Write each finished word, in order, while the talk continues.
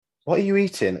What are you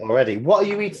eating already? What are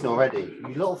you eating already? You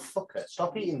little fucker.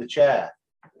 Stop eating the chair.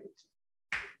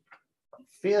 I can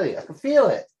feel it. I can feel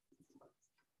it.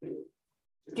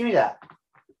 Give me that.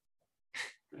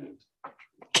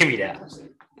 Give me that.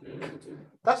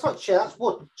 That's not chair. That's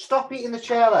wood. Stop eating the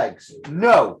chair legs.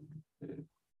 No.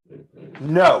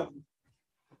 No.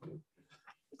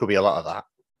 Could be a lot of that.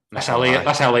 That's how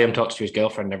Liam talks to his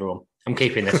girlfriend, everyone. I'm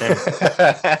keeping this in.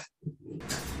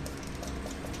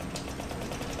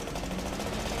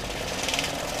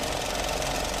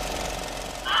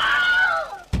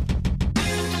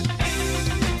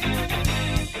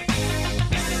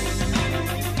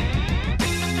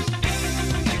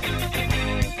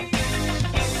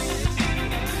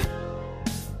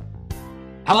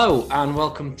 Hello and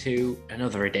welcome to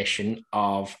another edition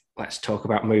of Let's Talk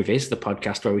About Movies, the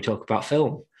podcast where we talk about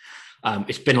film.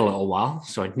 It's been a little while,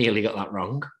 so I nearly got that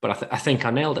wrong, but I think I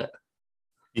nailed it.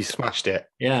 You smashed it.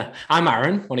 Yeah. I'm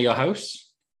Aaron, one of your hosts.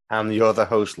 I'm your other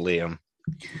host, Liam.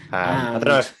 I don't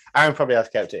know if Aaron probably has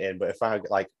kept it in, but if I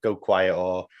go quiet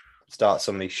or start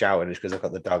suddenly shouting, it's because I've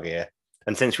got the dog here.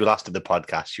 And since we last did the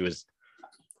podcast, she's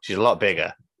a lot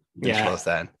bigger than she was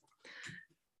then.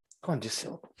 Go on, just sit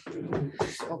up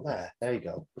there. There you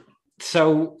go.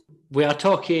 So we are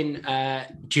talking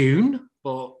Dune,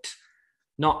 but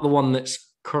not the one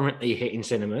that's currently hitting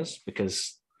cinemas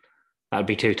because that would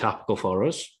be too topical for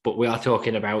us. But we are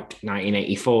talking about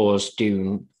 1984's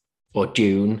Dune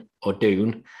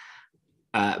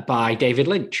by David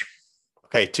Lynch.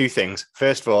 Okay, two things.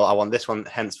 First of all, I want this one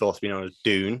henceforth to be known as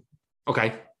Dune.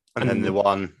 Okay. And then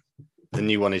the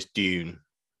new one is Dune.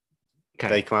 Okay.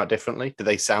 Do they come out differently? Do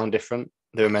they sound different?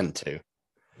 They were meant to.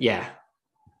 Yeah.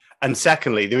 And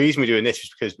secondly, the reason we're doing this is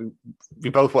because we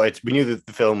knew that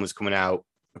the film was coming out.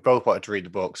 We both wanted to read the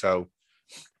book. So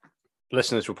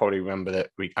listeners will probably remember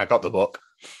that I got the book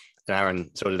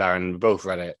and so did Aaron. We both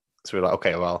read it. So we're like,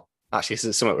 okay, well, actually, this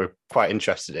is something we're quite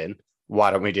interested in. Why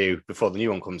don't we do before the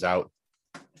new one comes out?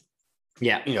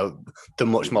 Yeah. You know, the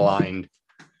much maligned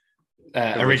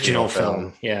original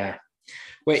film. Yeah.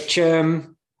 Which,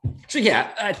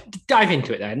 dive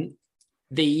into it then.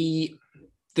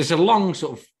 There's a long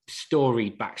sort of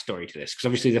backstory to this because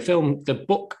obviously the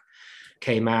book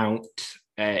came out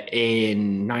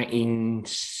in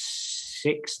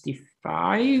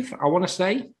 1965, I want to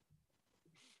say.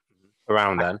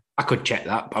 Around then. I could check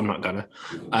that, but I'm not gonna.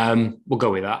 We'll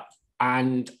go with that.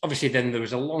 And obviously then there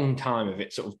was a long time of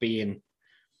it sort of being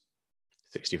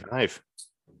 65.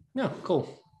 No, cool.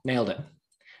 Nailed it.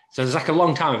 So there's like a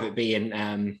long time of it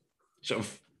being sort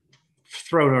of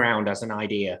thrown around as an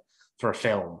idea for a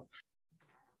film.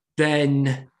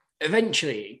 Then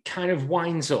eventually it kind of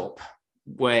winds up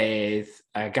with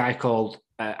a guy called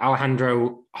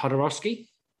Alejandro Jodorowsky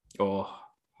or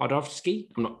Jodorowsky.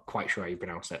 I'm not quite sure how you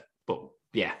pronounce it, but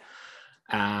yeah.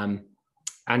 And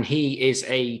he is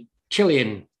a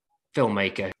Chilean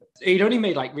filmmaker. He'd only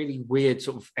made like really weird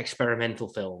sort of experimental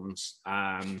films.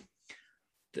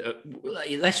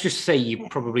 Let's just say you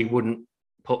probably wouldn't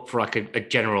put for like a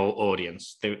general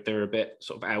audience. They're a bit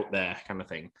sort of out there kind of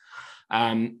thing.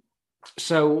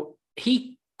 So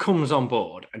he comes on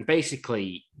board and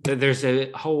basically there's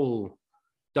a whole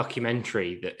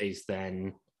documentary that is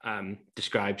then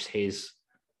describes his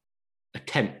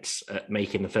attempts at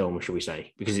making the film, shall we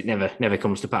say, because it never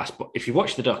comes to pass. But if you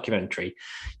watch the documentary,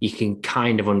 you can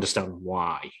kind of understand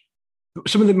why.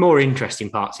 Some of the more interesting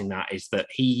parts in that is that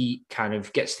he kind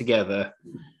of gets together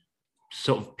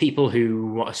sort of people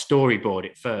who want to storyboard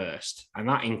it first, and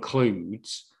that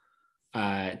includes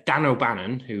Dan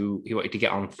O'Bannon, who he wanted to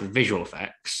get on for visual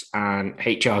effects, and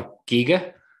H.R.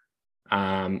 Giger,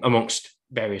 amongst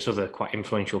various other quite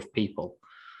influential people.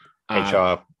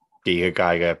 H.R.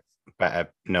 Giger,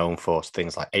 better known for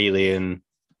things like Alien.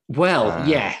 Well,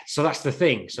 yeah, so that's the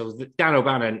thing. So Dan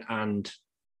O'Bannon and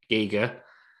Giger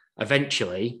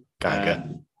eventually...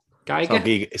 Giger?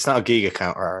 It's not a Giger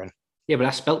counter, Aaron. Yeah, but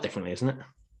that's spelt differently, isn't it? No,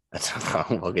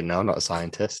 I'm not a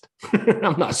scientist.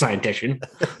 I'm not a scientician.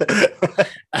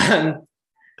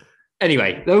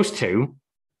 Anyway, those two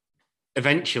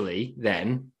eventually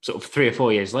then, sort of 3 or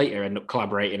 4 years later, end up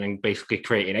collaborating and basically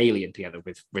creating Alien together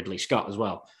with Ridley Scott as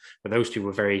well. But those two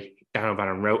were Dan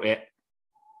O'Bannon wrote it.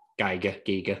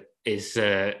 Giger is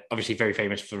obviously very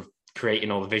famous for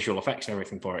creating all the visual effects and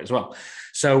everything for it as well.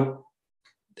 So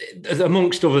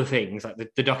amongst other things, like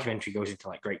the documentary goes into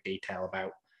like great detail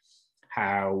about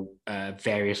how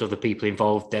various other people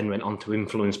involved then went on to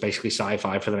influence basically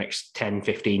sci-fi for the next 10,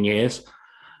 15 years.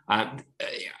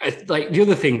 Like the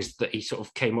other things that he sort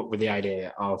of came up with the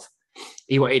idea of,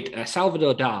 he wanted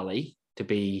Salvador Dali to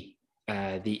be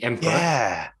the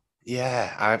emperor.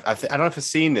 Yeah. I don't know if I've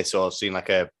seen this or seen like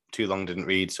a too long didn't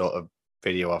read sort of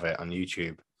video of it on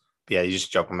YouTube. But yeah, you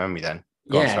just jog my memory then.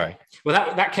 Go on, sorry.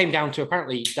 Well, that came down to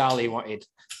apparently Dali wanted,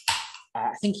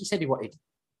 I think he said he wanted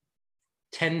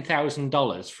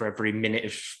 $10,000 for every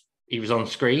minute he was on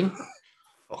screen.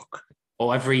 Fuck.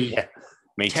 Or every... Yeah,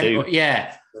 me too.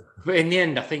 Yeah. But in the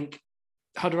end, I think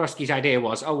Jodorowsky's idea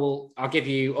was, I'll give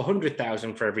you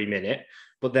 100,000 for every minute,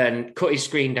 but then cut his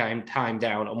screen time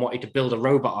down and wanted to build a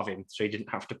robot of him so he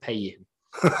didn't have to pay him.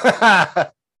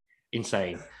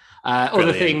 Insane.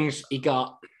 Other things, he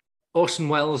got Orson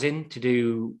Welles in to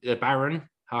do the Baron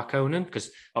Harkonnen, because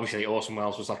obviously Orson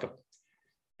Welles was like a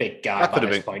big guy by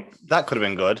this point. That could have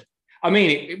been good. I mean,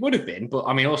 it would have been, but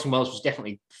I mean, Orson Welles was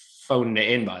definitely phoning it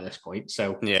in by this point.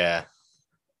 So yeah,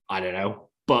 I don't know.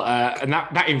 But and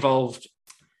that involved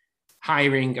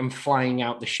hiring and flying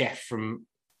out the chef from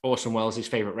Orson Welles'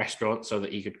 favorite restaurant so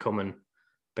that he could come and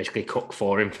basically cook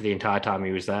for him for the entire time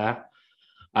he was there.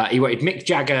 He wanted Mick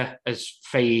Jagger as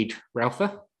Fade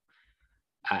Ralpher.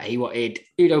 He wanted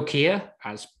Udo Kier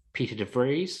as Peter de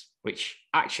Vries, which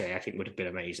actually I think would have been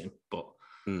amazing. But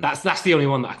that's the only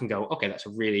one that I can go, okay, that's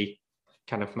a really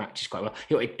kind of matches quite well.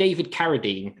 He wanted David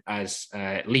Carradine as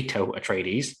Leto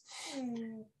Atreides,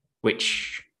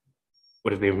 which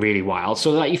would have been really wild.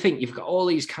 So like you think you've got all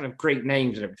these kind of great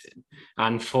names and everything.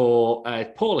 And for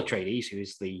Paul Atreides, who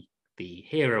is the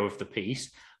hero of the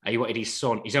piece, he wanted his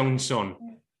own son.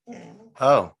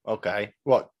 Oh, okay.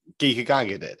 What, Geeka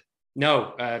Gaga did?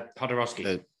 No,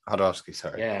 Jodorowsky. Jodorowsky,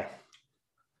 sorry. Yeah.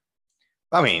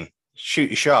 I mean, shoot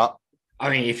your shot. I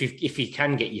mean, if you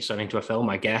can get your son into a film,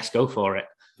 I guess, go for it.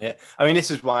 Yeah. I mean,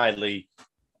 this is widely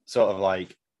sort of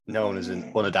like known as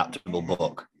an unadaptable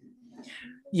book.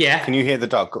 Yeah. Can you hear the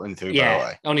dog cutting through, by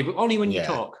the way? Only when you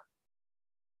talk.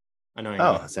 I know.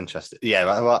 Oh, that's interesting.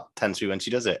 Yeah, what tends to be when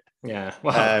she does it. Yeah.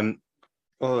 Well,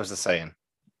 what was I saying?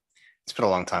 It's been a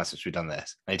long time since we've done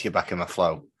this. I need to get back in my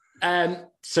flow.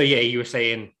 So yeah, you were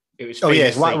saying it was. Oh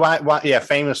yes, why,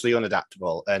 famously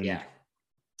unadaptable. And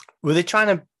were they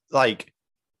trying to like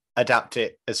adapt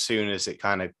it as soon as it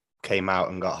kind of came out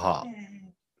and got hot?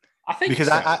 I think because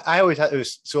so. I always had, it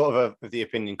was sort of the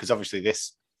opinion, because obviously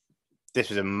this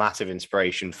was a massive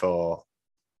inspiration for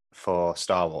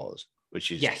Star Wars, which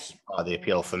is part of the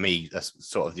appeal for me. That's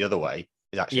sort of the other way.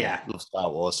 Is actually I love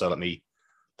Star Wars, so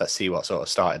let's see what sort of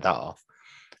started that off.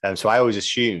 So I always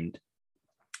assumed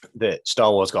that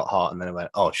Star Wars got hot, and then I went,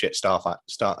 oh shit,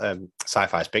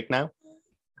 sci-fi's big now.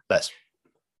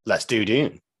 Let's do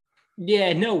Dune.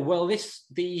 Yeah, no, well,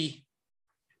 the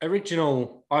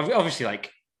original, obviously,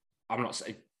 like, I'm not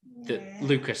saying that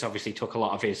Lucas obviously took a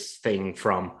lot of his thing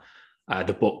from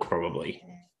the book, probably,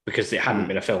 because it hadn't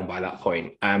been a film by that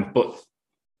point. But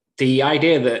the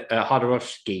idea that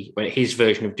Jodorowsky, when his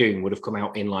version of Dune would have come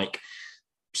out in like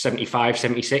 75,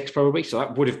 76, probably, so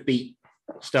that would have beat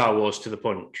Star Wars to the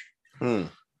punch,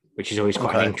 which is always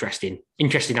quite an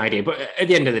interesting idea. But at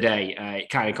the end of the day, it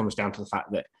kind of comes down to the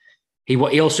fact that he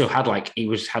also had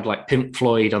Pink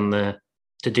Floyd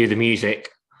to do the music.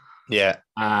 Yeah.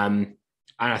 And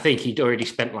I think he'd already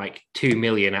spent like $2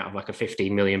 million out of like a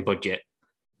 15 million budget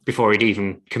before he'd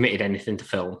even committed anything to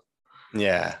film.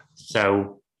 Yeah.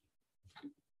 So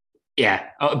yeah,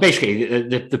 basically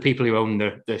the people who own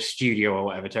the studio or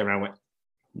whatever turned around and went,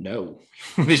 no,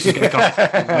 this is going to cost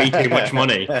way too much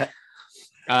money.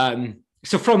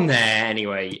 So from there,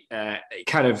 anyway,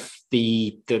 kind of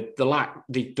the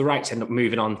rights end up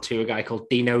moving on to a guy called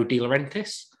Dino De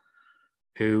Laurentiis,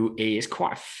 who is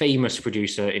quite a famous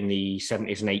producer in the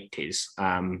 70s and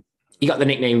 80s. He got the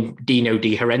nickname Dino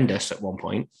De Horrendous at one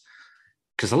point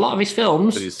because a lot of his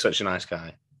films. But he's such a nice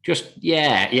guy.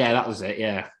 That was it.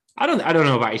 Yeah, I don't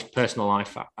know about his personal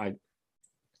life.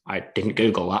 I didn't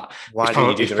Google that. Why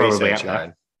did you do the research,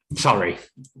 Ryan? Sorry.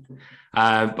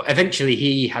 But eventually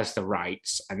he has the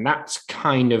rights, and that's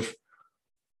kind of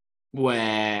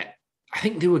where I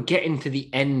think they were getting to the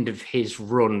end of his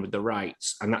run with the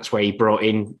rights, and that's where he brought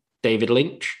in David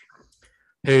Lynch,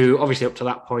 who obviously up to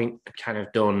that point had kind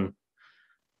of done,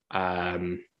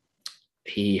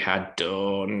 he had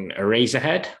done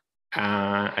Eraserhead,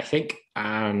 I think,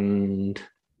 and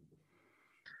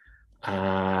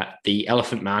The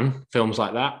Elephant Man, films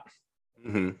like that.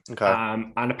 Mm-hmm.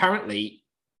 Okay. And apparently,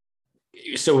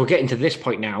 so we're getting to this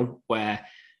point now where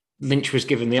Lynch was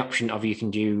given the option of you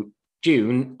can do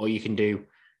Dune or you can do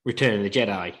Return of the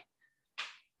Jedi,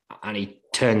 and he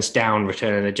turns down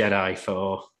Return of the Jedi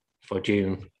for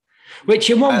Dune, which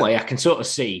in one way I can sort of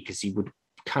see, because he would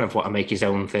kind of want to make his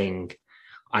own thing.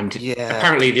 And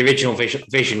apparently the original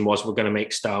vision was we're going to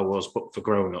make Star Wars but for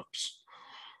grown-ups.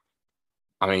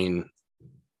 I mean,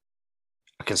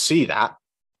 I can see that.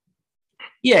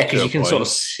 Yeah, because to a you can sort of point.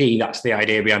 see that's the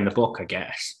idea behind the book, I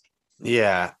guess.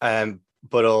 Yeah,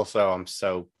 but also I'm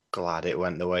so glad it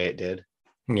went the way it did.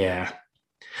 Yeah.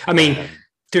 I mean,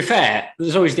 to be fair,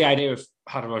 there's always the idea of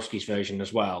Jodorowsky's version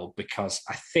as well, because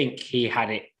I think he had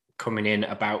it coming in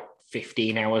about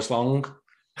 15 hours long.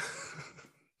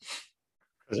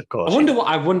 Of course,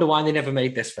 I wonder why they never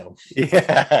made this film.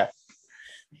 Yeah.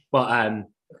 But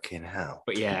Fucking hell.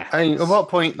 But yeah. I mean, at what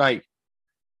point, like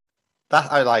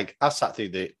that? I sat through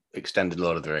the extended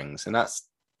Lord of the Rings, and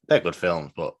they're good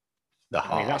films, but they're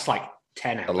hard. I mean, that's like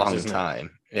 10 hours, a long isn't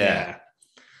time. It? Yeah.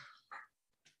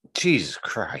 Jesus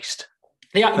Christ.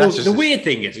 The weird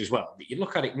thing is as well that you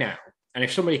look at it now, and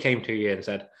if somebody came to you and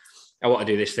said, "I want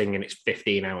to do this thing," and it's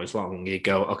 15 hours long, you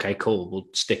go, "Okay, cool. We'll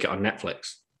stick it on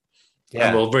Netflix." Yeah,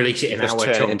 and we'll release it in just our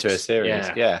turn chunks. it into a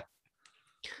series. Yeah.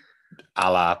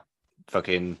 A la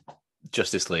fucking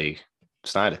Justice League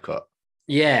Snyder cut.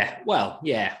 Yeah, well,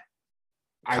 yeah,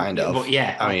 Kind of. But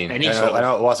yeah, I mean, I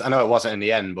know it wasn't in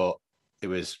the end, but it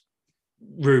was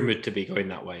rumored to be going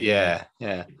that way. Yeah.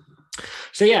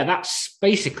 So yeah, that's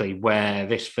basically where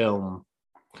this film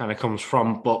kind of comes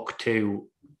from, book to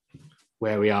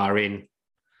where we are in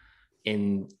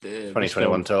the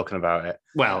 2021 talking about it.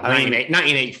 Well,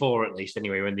 1984 at least,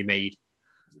 anyway, when they made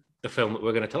the film that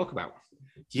we're going to talk about.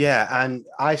 Yeah, and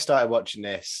I started watching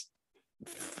this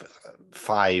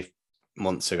 5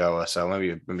 months ago or so,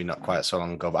 maybe not quite so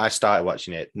long ago, but I started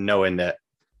watching it knowing that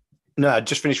I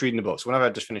just finished reading the book. So whenever I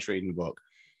just finished reading the book,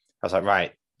 I was like,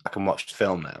 right, I can watch the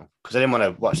film now, because I didn't want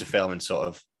to watch the film and sort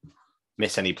of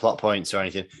miss any plot points or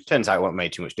anything. Turns out it won't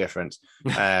make too much difference.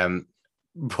 Yeah,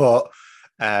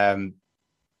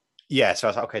 so I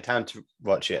was like, okay, time to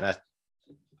watch it. And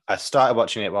I started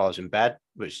watching it while I was in bed,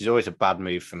 which is always a bad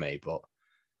move for me, but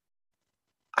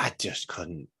I just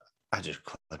couldn't. I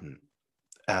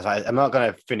was like, I'm not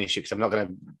going to finish it because I'm not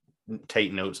going to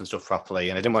take notes and stuff properly.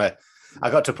 And I didn't want to. I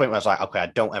got to a point where I was like, okay, I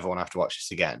don't ever want to have to watch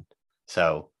this again.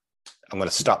 So I'm going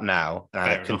to stop now and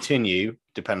either continue,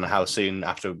 depending on how soon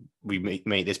after we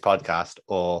make this podcast,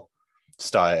 or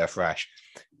start it afresh.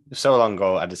 So long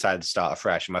ago, I decided to start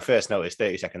afresh. And my first note is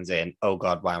 30 seconds in. Oh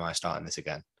God, why am I starting this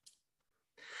again?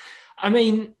 I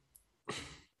mean,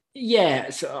 yeah.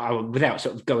 So without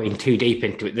sort of going too deep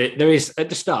into it, there is at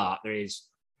the start there is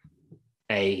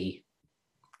a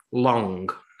long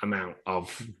amount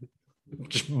of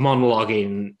just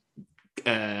monologuing,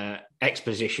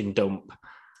 exposition dump.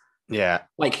 Yeah,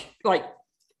 like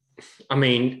I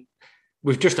mean,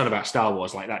 we've just done about Star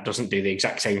Wars. Like, that doesn't do the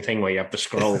exact same thing where you have the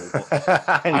scroll.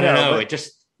 I don't know.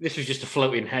 This was just a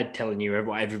floating head telling you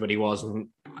what everybody was, and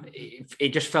it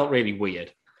just felt really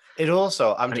weird. It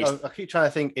also, I keep trying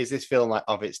to think, is this film like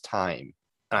of its time?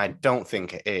 And I don't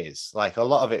think it is. Like, a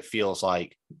lot of it feels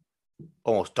like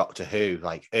almost Doctor Who,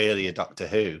 like earlier Doctor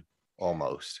Who,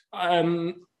 almost. I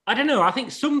don't know. I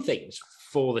think some things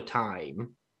for the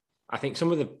time. I think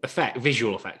some of the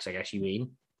visual effects, I guess you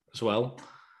mean, as well.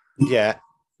 Yeah.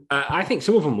 I think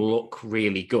some of them look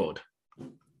really good.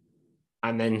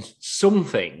 And then some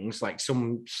things, like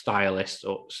some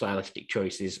stylistic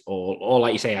choices, or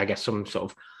like you say, I guess some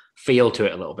sort of feel to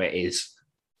it a little bit is,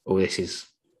 this is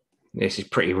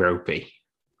pretty ropey.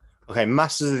 Okay,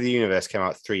 Masters of the Universe came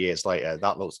out 3 years later.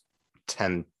 That looks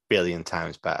 10 billion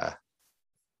times better.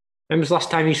 When was the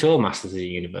last time you saw Masters of the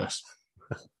Universe?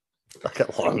 Like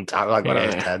a long time, like when I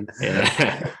was 10.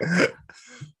 Yeah.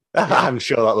 I'm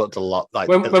sure that looked a lot like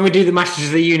when we do the Masters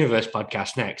of the Universe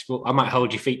podcast next. Well, I might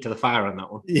hold your feet to the fire on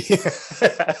that one.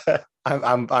 Yeah.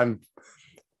 I'm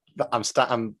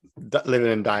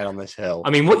living and dying on this hill. I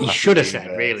mean, what you should have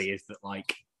said really is that,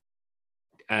 like,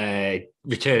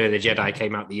 Return of the Jedi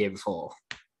came out the year before.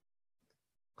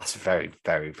 That's a very,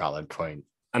 very valid point,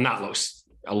 and that looks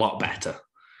a lot better.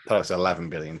 That looks 11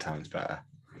 billion times better.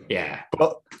 Yeah,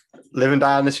 but Live and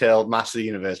Die on this Hill, Master of the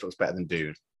Universe looks better than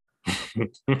Dune.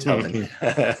 Telling you.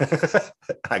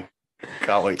 I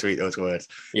can't wait to read those words.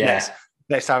 Yeah.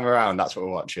 Next time around, that's what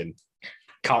we're watching.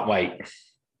 Can't wait.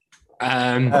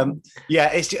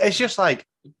 Yeah, it's just like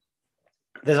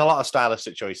there's a lot of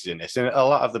stylistic choices in this, and a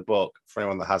lot of the book, for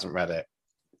anyone that hasn't read it,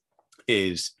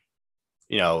 is,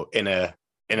 you know, in a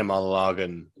monologue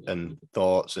and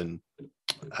thoughts and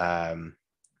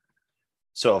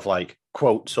sort of like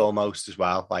quotes almost as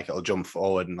well. Like, it'll jump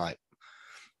forward and like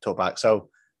talk back. So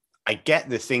I get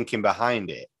the thinking behind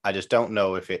it. I just don't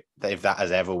know if that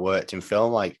has ever worked in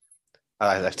film. Like,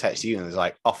 I've texted you, and there's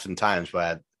like often times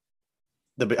where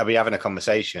I'll be having a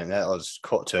conversation and it'll just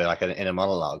cut to like an inner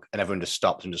monologue, and everyone just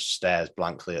stops and just stares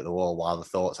blankly at the wall while the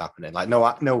thought's happening. Like,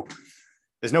 no,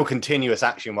 there's no continuous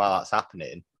action while that's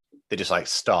happening. They just like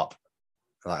stop.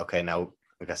 Like, okay, now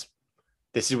I guess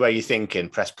this is where you're thinking,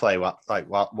 press play, what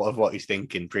he's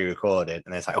thinking pre-recorded,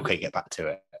 and then it's like, okay, get back to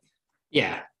it.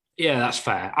 Yeah, that's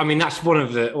fair. I mean, that's one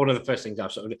of the first things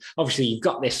I've sort of. Obviously, you've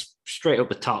got this straight up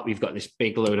the top. You've got this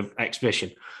big load of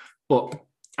exposition, but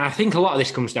I think a lot of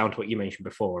this comes down to what you mentioned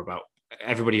before about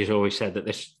everybody has always said that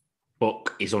this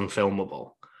book is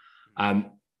unfilmable.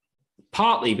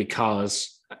 Partly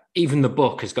because even the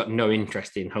book has got no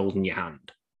interest in holding your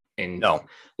hand, in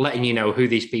letting you know who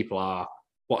these people are,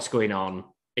 what's going on.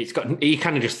 You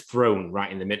kind of just thrown right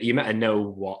in the middle. You might know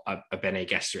what a Bene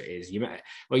Gesserit is.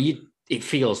 It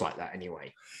feels like that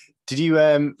anyway. Did you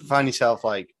find yourself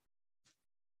like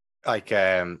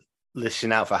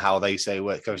listening out for how they say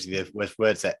words? Obviously, with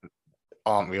words that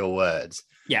aren't real words.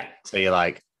 Yeah. So you're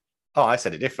like, oh, I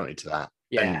said it differently to that.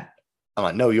 Yeah. And I'm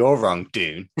like, no, you're wrong,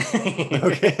 Dune.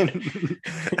 Dune.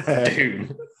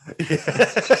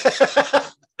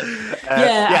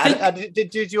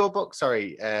 Did your book,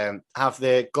 have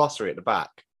the glossary at the back?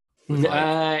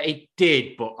 It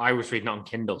did, but I was reading it on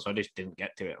Kindle, so I just didn't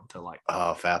get to it until like.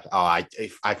 Oh, fair. Oh, I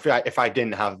feel like if I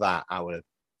didn't have that, I would have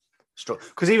struck.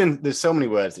 Because even there's so many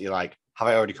words that you're like, have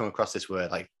I already come across this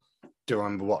word? Like, do I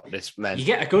remember what this meant? You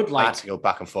get a good I had to go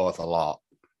back and forth a lot.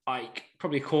 Like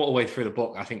probably a quarter way through the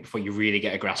book, I think, before you really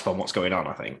get a grasp on what's going on.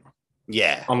 I think.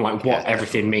 Yeah. On like what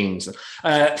everything means.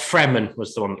 Fremen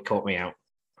was the one that caught me out.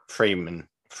 Fremen.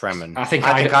 I think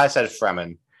I said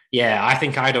Fremen. Yeah, I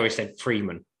think I'd always said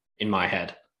Freeman in my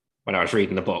head when I was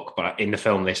reading the book, but in the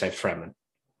film they said Fremen.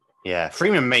 Yeah,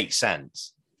 Freeman makes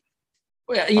sense.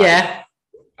 Well, yeah.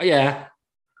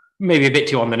 Maybe a bit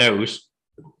too on the nose.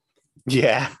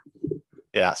 Yeah,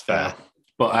 that's fair.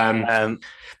 But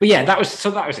yeah, that was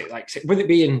it. Like with it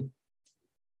being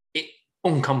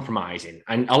uncompromising,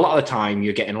 and a lot of the time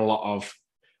you're getting a lot of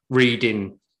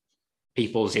reading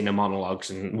people's inner monologues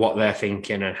and what they're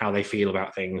thinking and how they feel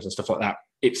about things and stuff like that.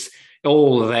 It's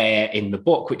all there in the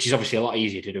book, which is obviously a lot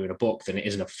easier to do in a book than it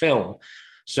is in a film.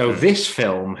 So this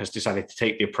film has decided to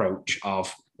take the approach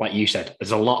of, like you said,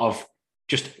 there's a lot of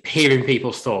just hearing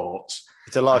people's thoughts.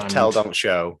 It's a lot of tell, don't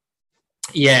show.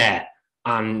 Yeah.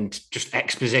 And just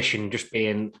exposition, just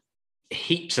being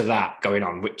heaps of that going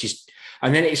on,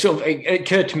 and then it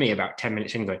occurred to me about 10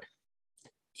 minutes in going,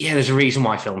 yeah, there's a reason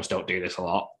why films don't do this a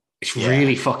lot. It's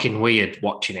really fucking weird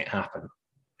watching it happen.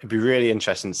 It'd be really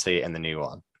interesting to see it in the new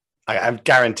one. I'm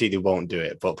guaranteed they won't do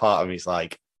it, but part of me is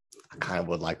like, I kind of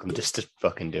would like them just to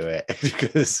fucking do it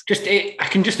because I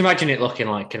can just imagine it looking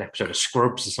like an episode of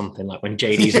Scrubs or something, like when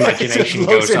JD's imagination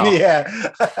goes off.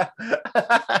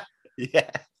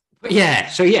 Yeah.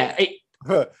 So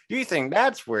you think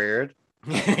that's weird?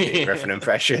 Griffin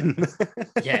impression.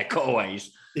 Yeah,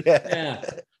 cutaways. Yeah.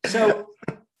 So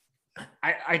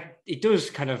it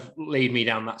does kind of lead me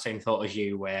down that same thought as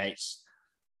you, where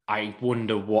I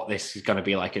wonder what this is going to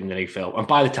be like in the new film. And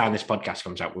by the time this podcast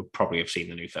comes out, we'll probably have seen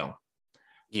the new film.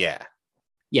 Yeah.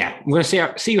 I'm going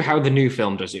to see how the new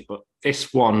film does it, but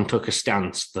this one took a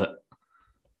stance that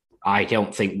I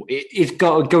don't think it's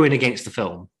got going against the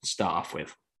film to start off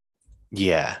with.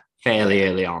 Yeah, fairly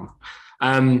early on.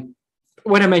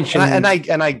 When I mentioned, and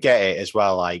I get it as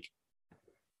well, like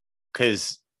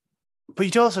because,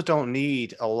 but you also don't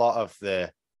need a lot of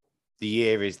the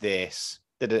year is this.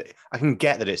 I can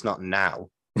get that it's not now.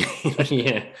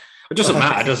 Yeah, it doesn't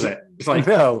matter, does it? It's like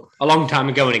a long time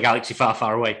ago in a galaxy far,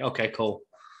 far away. Okay, cool.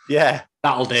 Yeah,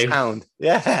 that'll do. Sound.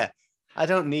 Yeah, I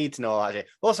don't need to know all that.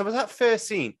 Also, was that first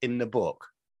scene in the book?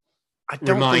 I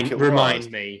don't think it reminds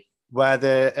me where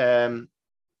the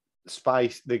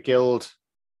the guild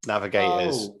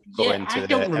navigators go into the. I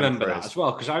don't remember that as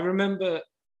well, because I remember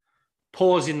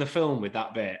pausing the film with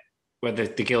that bit where the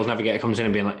guild navigator comes in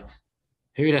and being like,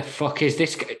 "Who the fuck is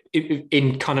this guy?"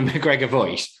 In Conor McGregor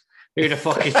voice. Who the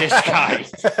fuck is this guy?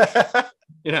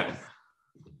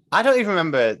 I don't even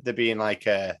remember there being like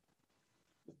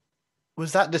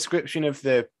was that description of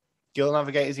the guild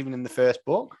navigators even in the first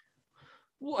book?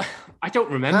 What? I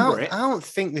don't remember it. I don't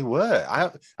think they were. I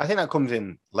think that comes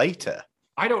in later.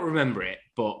 I don't remember it,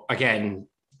 but again,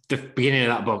 the beginning of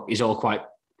that book is all quite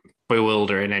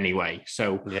bewildering anyway.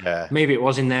 So maybe it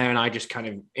was in there and I just kind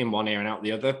of in one ear and out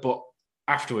the other. But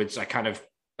afterwards, I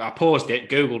paused it,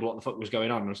 Googled what the fuck was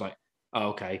going on, and was like, oh,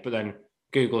 okay. But then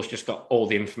Google's just got all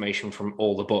the information from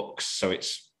all the books, so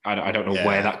I don't know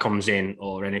where that comes in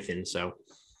or anything. So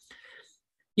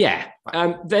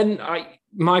then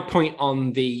my point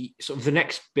on the sort of the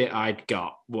next bit I'd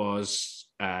got was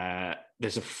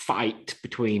there's a fight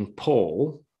between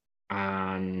Paul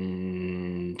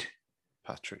and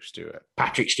Patrick Stewart.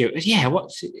 Yeah,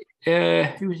 what's it?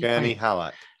 Who was it? Gurney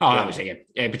Halleck. Oh, that was it.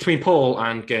 Yeah, between Paul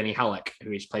and Gurney Halleck,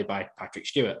 who is played by Patrick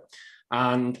Stewart.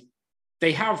 And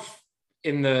they have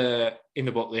in the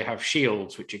book they have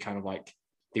shields, which are kind of like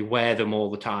they wear them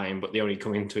all the time, but they only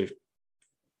come into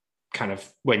kind of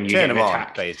when you Turn get them an on,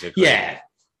 attack. basically. Yeah.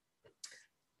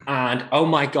 And oh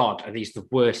my god, are these the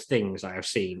worst things I have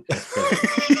seen in a film?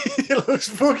 It looks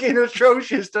fucking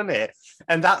atrocious, doesn't it?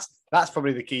 And that's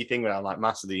probably the key thing when I'm like,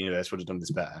 Master of the Universe would have done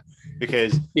this better,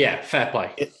 because Yeah, fair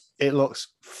play. It looks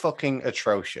fucking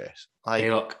atrocious. Like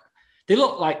they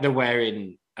look like they're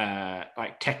wearing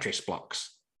like Tetris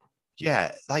blocks.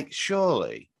 Yeah, like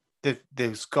surely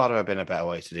there's got to have been a better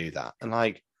way to do that. And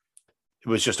like, it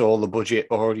was just all the budget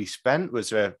already spent.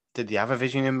 Did they have a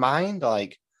vision in mind?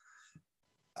 Like,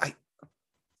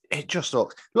 it just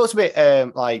looks a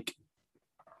bit like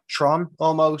Tron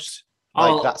almost,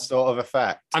 like that sort of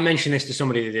effect. I mentioned this to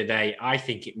somebody the other day. I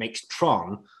think it makes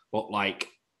Tron look like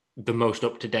the most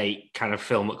up-to-date kind of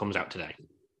film that comes out today.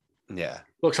 Yeah,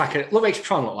 makes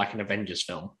Tron look like an Avengers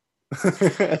film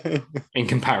in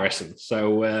comparison.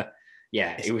 So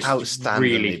it was outstandingly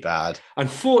really bad.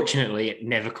 Unfortunately, it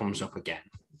never comes up again.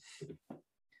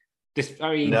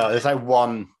 No, there's like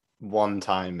one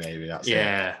time maybe. That's it.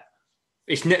 Yeah.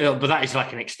 But that is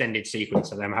like an extended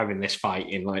sequence of them having this fight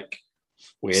in like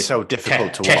weird, it's so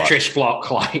difficult to Tetris watch.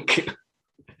 block, like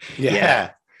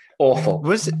yeah, awful.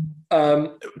 Was it?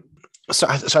 So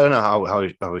I don't know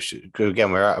how we should go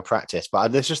again. We're out of practice,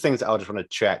 but there's just things that I just want to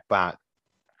check back.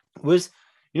 Was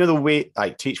the weird,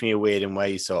 like, teach me a weird in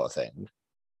ways sort of thing?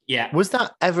 Yeah. Was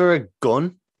that ever a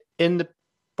gun in the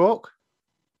book?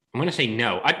 I'm going to say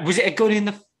no. Was it a gun in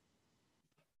the?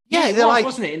 Yeah, they're like,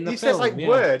 wasn't it in the he film? says like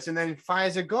words and then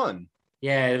fires a gun.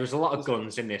 Yeah, there was a lot of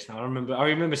guns in this. I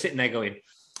remember sitting there going,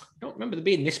 I don't remember there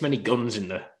being this many guns in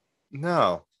the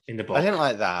book. I didn't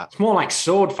like that. It's more like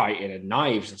sword fighting and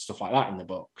knives and stuff like that in the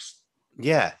books.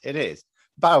 Yeah, it is.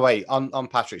 By the way, on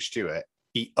Patrick Stewart,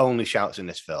 he only shouts in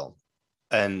this film,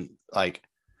 and like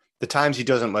the times he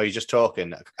doesn't, where he's just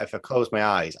talking, if I close my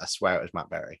eyes, I swear it was Matt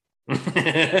Berry.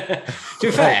 To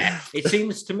be fair, it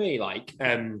seems to me like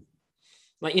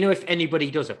if anybody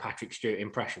does a Patrick Stewart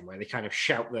impression where they kind of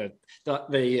shout the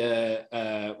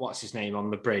what's his name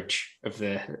on the bridge of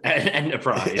the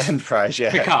Enterprise,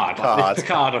 yeah, Picard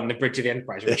on the bridge of the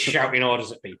Enterprise, where he's shouting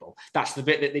orders at people. That's the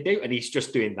bit that they do, and he's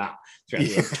just doing that throughout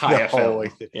the entire film.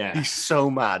 Yeah, he's so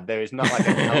mad. There is not like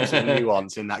an ounce of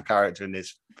nuance in that character in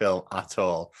this film at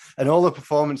all, and all the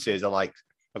performances are like,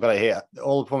 I've got it here.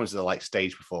 All the performances are like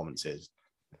stage performances,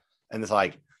 and it's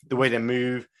like the way they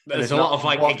move. There's a lot of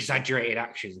like exaggerated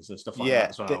actions and stuff like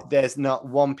that as well. There's not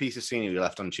one piece of scenery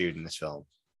left unchewed in this film.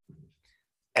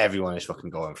 Everyone is fucking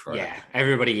going for it. Yeah,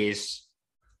 everybody is.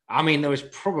 I mean, there was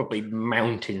probably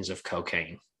mountains of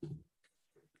cocaine.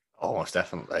 Almost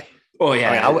definitely. Oh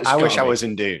yeah, I wish I was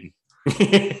in Dune.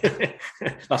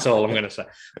 That's all I'm going to say.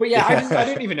 But yeah, I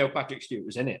didn't even know Patrick Stewart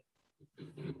was in it.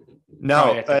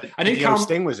 No, I didn't know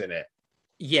Sting was in it.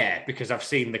 Yeah, because I've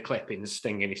seen the clip in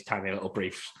Sting in his tiny little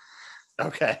briefs.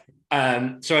 Okay.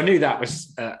 So I knew that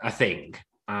was a thing,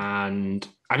 and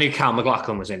I knew Kyle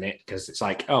MacLachlan was in it because it's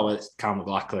like, oh, well, it's Kyle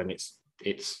MacLachlan, it's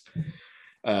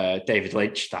David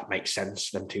Lynch. That makes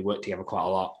sense. Them two work together quite a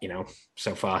lot,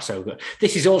 So far, so good.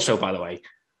 This is also, by the way,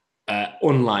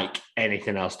 unlike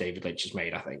anything else David Lynch has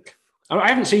made. I think I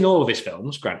haven't seen all of his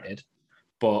films, granted,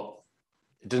 but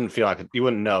it doesn't feel like you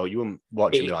wouldn't know. You wouldn't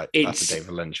watch it like that's a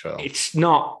David Lynch film. It's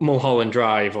not Mulholland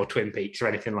Drive or Twin Peaks or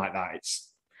anything like that. It's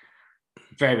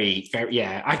very, very,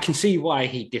 yeah. I can see why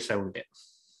he disowned it.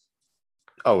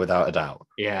 Oh, without a doubt.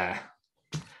 Yeah.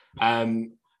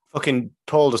 Fucking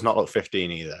Paul does not look 15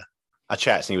 either. I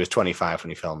checked and he was 25 when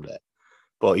he filmed it,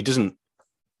 but he doesn't.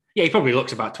 Yeah, he probably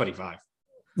looks about 25.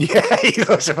 Yeah, he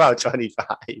looks about 25.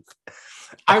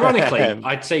 Ironically,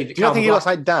 I'd say that. Do you not think he looks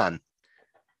like Dan?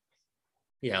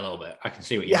 Yeah, a little bit. I can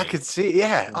see what you mean. I could see.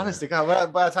 Yeah, honestly, by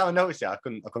the time I noticed it, I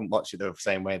couldn't watch it the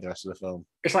same way the rest of the film.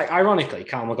 It's like, ironically,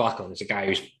 Kyle MacLachlan is a guy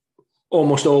who's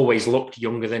almost always looked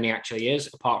younger than he actually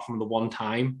is, apart from the one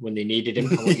time when they needed him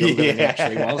to look younger than he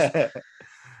actually was.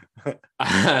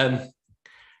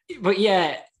 But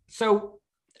yeah, so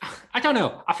I don't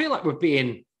know. I feel like we're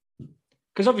being,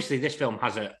 because obviously this film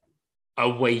has a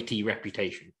weighty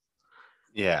reputation.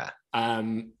 Yeah.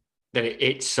 That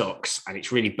it sucks and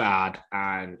it's really bad,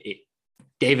 and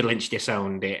David Lynch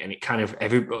disowned it, and it kind of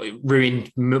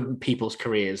ruined people's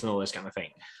careers and all this kind of thing.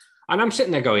 And I'm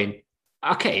sitting there going,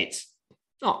 okay, it's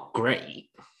not great.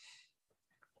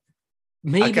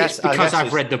 Maybe it's because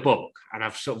I've read the book and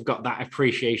I've sort of got that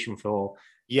appreciation for.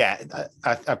 Yeah,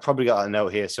 I probably got a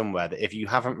note here somewhere that if you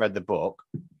haven't read the book,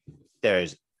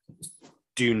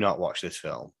 do not watch this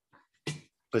film.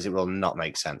 Because it will not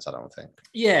make sense, I don't think.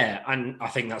 Yeah, and I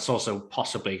think that's also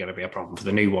possibly going to be a problem for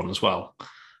the new one as well.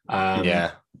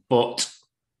 Yeah. But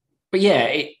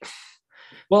yeah,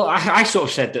 I sort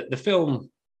of said that the film,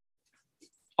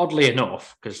 oddly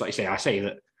enough, because like I say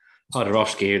that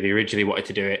Jodorowsky, who originally wanted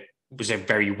to do it, was a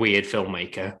very weird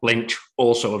filmmaker. Lynch,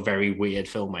 also a very weird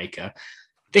filmmaker.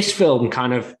 This film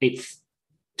it's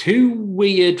too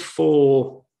weird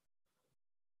for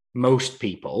most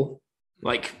people,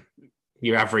 like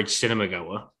your average cinema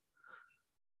goer.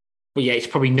 But yeah, it's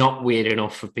probably not weird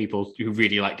enough for people who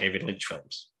really like David Lynch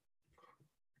films.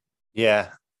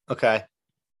 Yeah. Okay.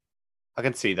 I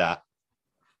can see that.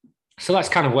 So that's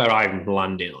kind of where I'm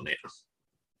landing on it.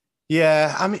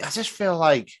 Yeah. I mean, I just feel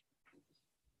like,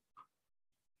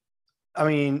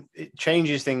 it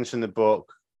changes things from the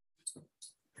book.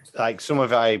 Like some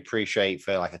of it I appreciate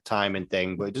for like a timing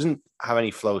thing, but it doesn't have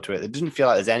any flow to it. It doesn't feel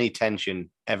like there's any tension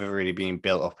ever really being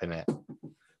built up in it.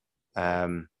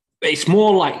 It's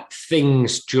more like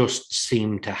things just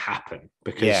seem to happen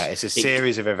because it's a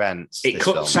series of events. It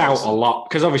cuts out a lot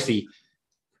because obviously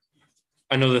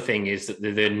another thing is that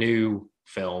the new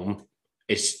film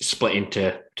is split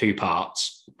into two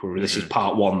parts. This is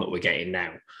part one that we're getting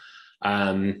now.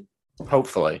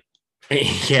 Hopefully.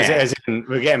 Yeah.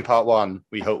 We're getting part one.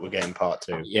 We hope we're getting part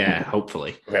two. Yeah,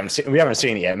 hopefully. We haven't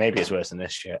seen it yet. Maybe it's worse than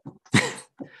this shit.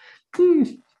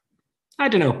 I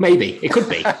don't know. Maybe. It could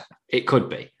be. It could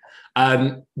be.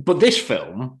 But this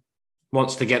film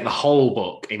wants to get the whole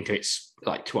book into its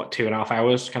like 2.5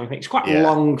 hours kind of thing. It's quite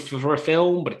long for a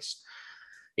film, but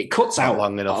it cuts out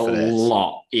long enough a for this.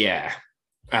 lot. Yeah.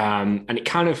 And it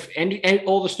kind of and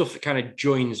all the stuff that kind of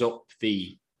joins up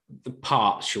the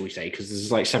parts, shall we say, because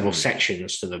there's like several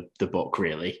sections to the book,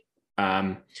 really.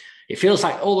 It feels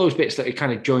like all those bits that are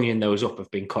kind of joining those up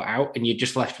have been cut out, and you're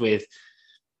just left with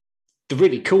the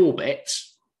really cool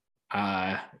bits,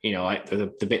 like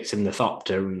the bits in the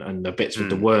Thopter and the bits with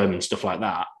the worm and stuff like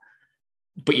that.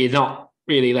 But you're not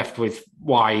really left with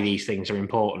why these things are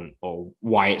important or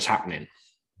why it's happening.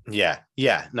 Yeah,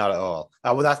 not at all.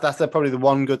 Well, that's probably the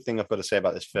one good thing I've got to say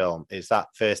about this film is that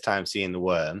first time seeing the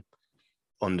worm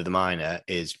under the miner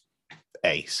is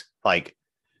ace. Like,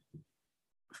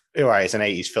 right, it's an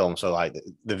 80s film, so like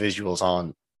the visuals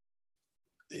aren't.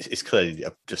 It's clearly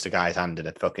just a guy's hand in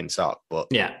a fucking sock, but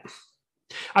yeah,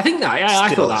 I think that. Yeah,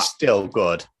 I thought that still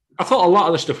good. I thought a lot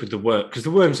of the stuff with the worm, because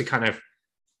the worms are kind of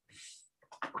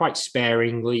quite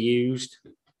sparingly used.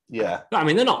 Yeah, I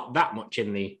mean they're not that much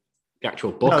in the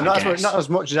actual book. No, not as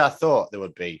much as I thought there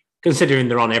would be. Considering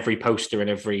they're on every poster and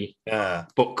every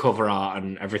book cover art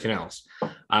and everything else.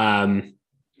 But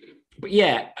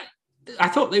yeah, I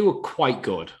thought they were quite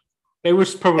good. They were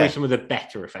probably some of the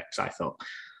better effects, I thought.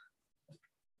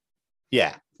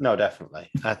 Yeah, no, definitely.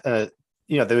 There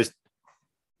was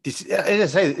this,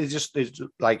 as I say, it's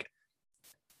like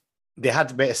they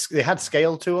had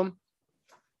scale to them,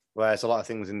 whereas a lot of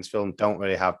things in this film don't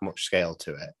really have much scale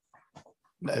to it.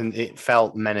 And it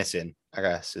felt menacing, I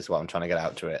guess, is what I'm trying to get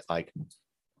out to it. Like,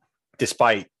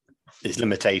 despite its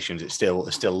limitations, it still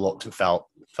looked and felt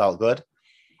good.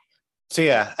 So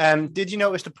yeah, did you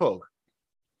notice the pug?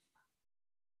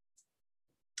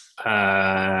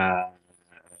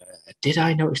 Did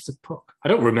I notice the pug? I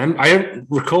don't remember. I don't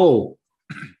recall.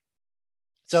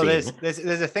 So there's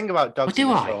a thing about dogs. What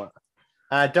do I? Film.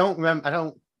 I don't remember. I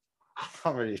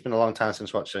can't really. It's been a long time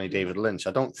since watched any David Lynch.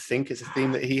 I don't think it's a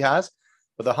theme that he has.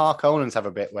 But the Harkonnens have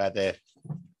a bit where they've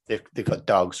got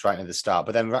dogs right at the start,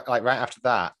 but then right after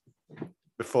that,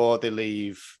 before they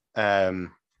leave,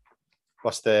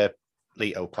 what's the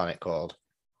Leto planet called?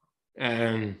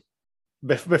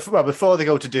 Before they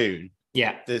go to Dune,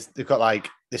 they've got like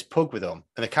this pug with them,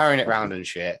 and they're carrying it around and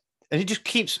shit, and he just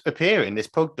keeps appearing. This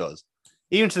pug does,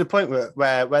 even to the point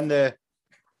where when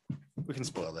we can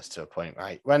spoil this to a point,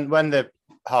 right? When the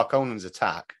Harkonnens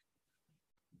attack,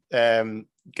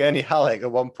 Gurney Halleck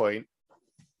at one point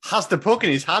has the pug in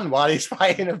his hand while he's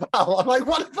fighting a battle. I'm like,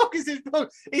 what the fuck is this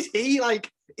pug? Is he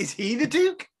the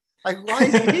Duke? Like, why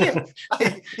is he here?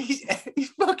 Like, he's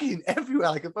fucking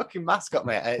everywhere, like a fucking mascot,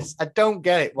 mate. I don't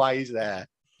get it why he's there.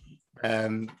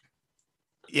 I've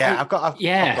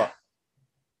got.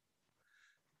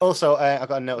 Also, I've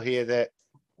got a note here that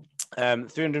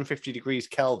 350 degrees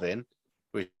Kelvin,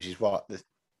 which is what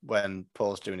when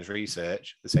Paul's doing his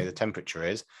research, they say the temperature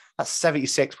is, that's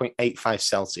 76.85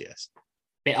 Celsius.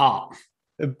 Bit hot.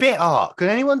 A bit hot. Could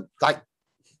anyone,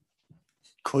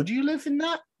 could you live in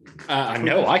that?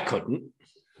 No, I couldn't.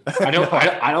 I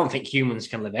don't think humans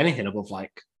can live anything above I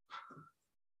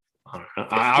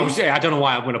don't know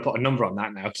why I'm going to put a number on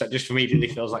that now, because that just immediately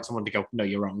feels like someone to go, no,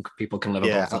 you're wrong. People can live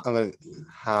above that.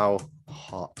 How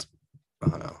hot? I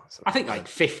don't know. I think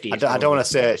 50. I don't want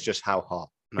to say it's just how hot.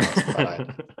 No,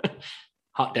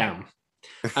 hot damn.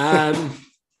 Um,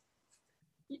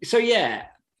 so yeah,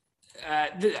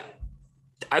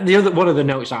 the other one of the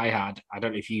notes I had, I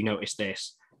don't know if you noticed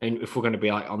this, and if we're going to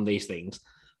be like on these things,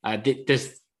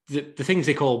 there's the things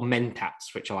they call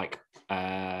mentats, which are like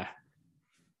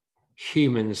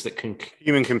humans that can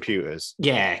Human computers.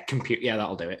 yeah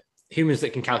that'll do it. Humans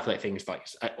that can calculate things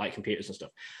like computers and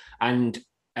stuff. And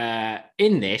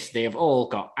in this, they have all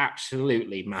got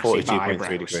absolutely massive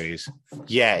 42.3 degrees.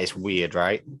 Yeah, it's weird,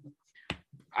 right?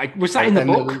 Was that in the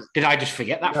book? Did I just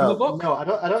forget that from the book? No, I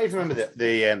don't even remember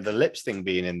the lips thing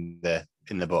being in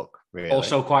the book. Really,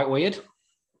 also quite weird.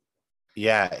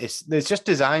 Yeah, there's just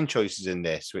design choices in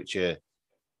this which are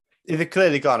they've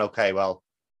clearly gone okay. Well,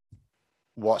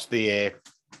 what's the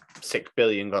 6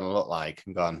 billion going to look like?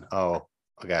 And gone, oh,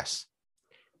 I guess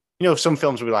some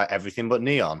films will be like everything but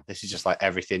neon. This is just like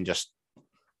everything just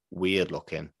weird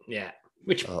looking. Yeah,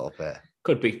 which a little bit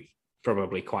could be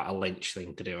probably quite a Lynch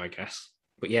thing to do, I guess.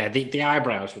 But yeah, the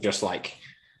eyebrows were just like.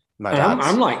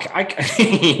 I'm like,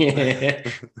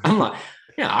 I'm like,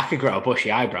 I could grow a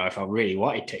bushy eyebrow if I really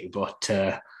wanted to, but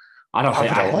I don't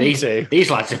think these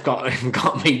lads have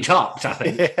got me topped. I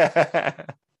think.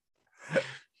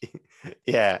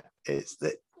 Yeah, it's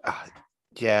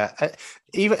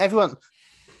even everyone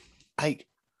like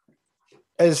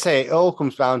as I say, it all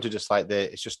comes down to just like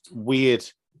it's just weird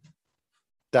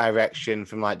direction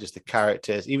from like just the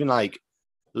characters, even like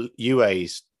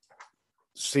Yue's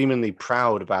seemingly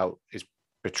proud about his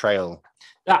betrayal.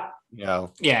 That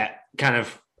yeah, kind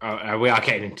of. We are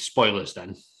getting into spoilers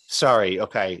then. Sorry,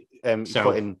 okay.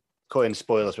 So cutting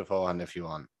spoilers beforehand if you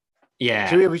want. Yeah.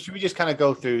 Should we just kind of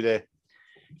go through the?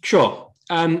 Sure.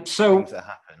 So things that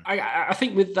happen. I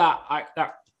think with that,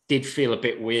 that did feel a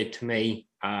bit weird to me.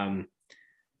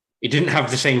 It didn't have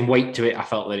the same weight to it I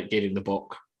felt that it did in the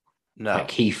book. No,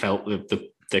 like he felt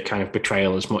the kind of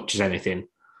betrayal as much as anything.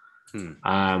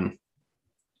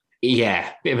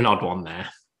 Yeah, bit of an odd one there.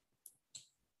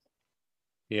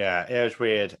 Yeah, it was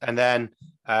weird. And then,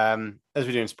 as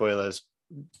we're doing spoilers,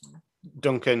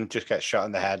 Duncan just gets shot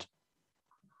in the head,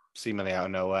 seemingly out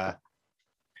of nowhere.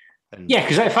 Yeah,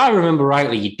 because if I remember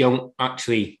rightly, you don't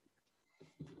actually.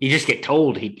 You just get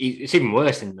told it's even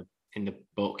worse in the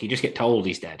book. You just get told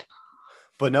he's dead.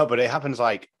 But it happens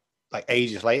like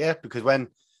ages later because when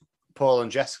Paul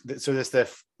and Jessica, so there's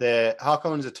the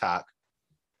Harkonnens attack,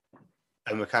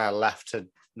 and we're kind of left to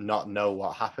not know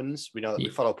what happens. We know that we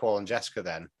follow Paul and Jessica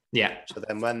then. Yeah. So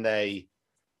then when they,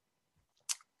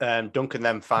 Duncan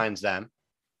then finds them,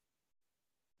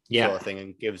 sort of thing,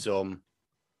 and gives them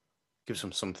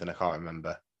something I can't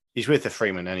remember. He's with the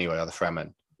Freeman anyway, or the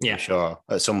Fremen. Yeah, I'm sure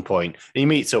at some point. And he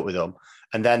meets up with them,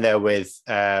 and then they're with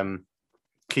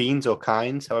Keynes or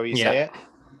Kynes, however you say it.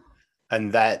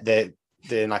 And they're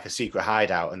in like a secret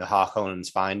hideout, and the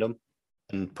Harkonnens find them,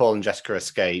 and Paul and Jessica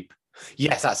escape.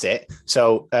 Yes, that's it.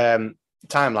 So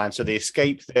timeline. So they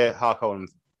escape the Harkonnen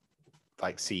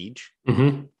like siege.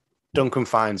 Mm-hmm. Duncan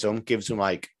finds them, gives them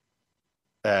like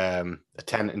a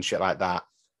tent and shit like that,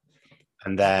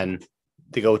 and then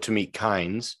they go to meet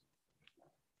Kynes.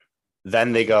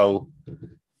 Then they go.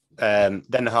 Then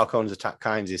the Harkonnens attack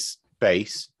Kynes'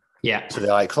 base. Yeah. So they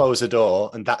like close the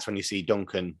door, and that's when you see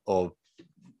Duncan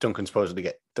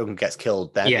supposedly Duncan gets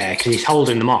killed then. Yeah, because he's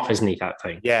holding them off, isn't he, that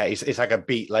thing? Yeah, it's like a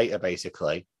beat later,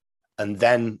 basically. And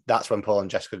then that's when Paul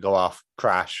and Jessica go off,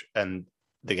 crash, and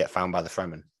they get found by the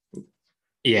Fremen.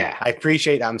 Yeah. I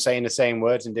appreciate that I'm saying the same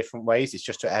words in different ways. It's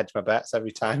just to hedge my bets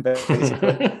every time,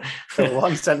 basically. So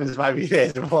one sentence might be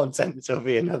this, and one sentence will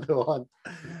be another one.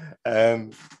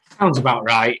 Sounds about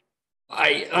right.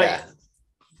 I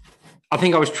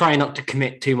think I was trying not to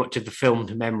commit too much of the film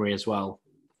to memory as well,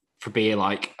 for being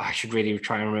like, I should really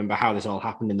try and remember how this all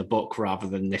happened in the book rather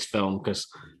than this film, because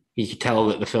you could tell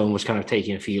that the film was kind of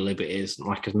taking a few liberties,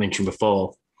 like I mentioned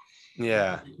before.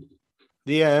 Yeah.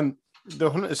 The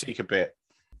Hunter Seeker bit,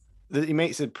 he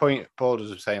makes a point, Paul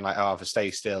was saying, like, if I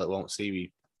stay still, it won't see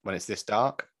me when it's this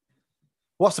dark.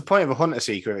 What's the point of a Hunter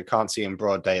Seeker if it can't see in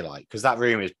broad daylight? Because that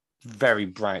room is very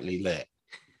brightly lit.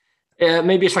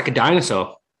 Maybe it's like a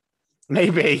dinosaur.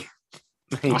 Maybe.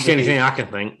 That's the only thing I can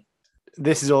think.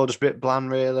 This is all just a bit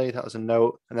bland, really. That was a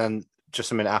note. And then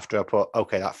just a minute after I put,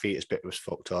 okay, that fetus bit was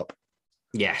fucked up.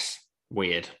 Yes.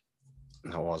 Weird.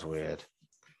 That was weird.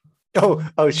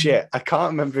 Oh shit. I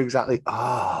can't remember exactly.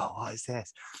 Oh, what is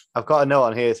this? I've got a note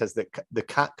on here that says that the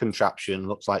cat contraption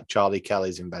looks like Charlie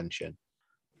Kelly's invention.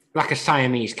 Like a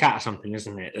Siamese cat or something,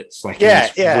 isn't it? It's like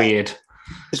weird.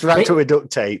 It's wrapped up with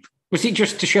duct tape. Was it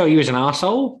just to show you as an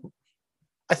arsehole?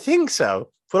 I think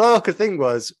so. But all I could think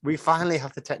was, we finally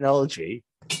have the technology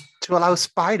to allow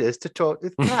spiders to talk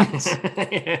with cats.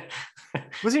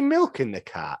 Was he milking the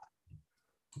cat?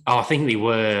 Oh, I think they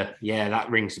were. Yeah, that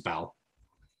rings a bell.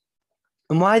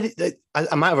 And why?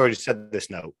 I might have already said this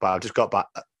note, but I've just got back.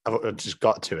 I've just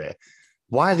got to it.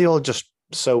 Why are they all just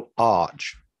so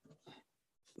arch?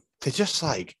 They're just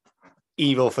like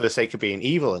evil for the sake of being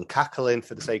evil and cackling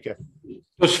for the sake of. It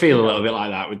does feel a little bit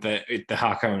like that with the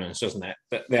Harkonnens, doesn't it?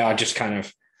 That they are just kind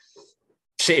of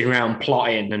sitting around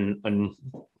plotting and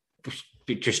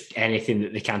just anything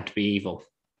that they can to be evil.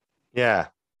 Yeah,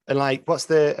 and like, what's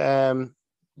the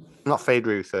not Fade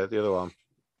Ruther, the other one,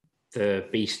 The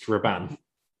Beast Raban.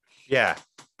 Yeah,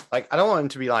 like I don't want him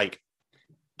to be like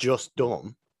just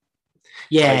dumb.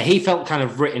 Yeah, Like, he felt kind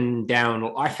of written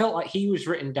down. I felt like he was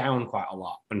written down quite a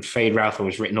lot, and Fade Ruther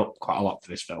was written up quite a lot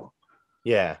for this film.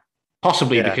 yeah,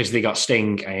 Possibly yeah. because they got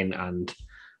Sting in, and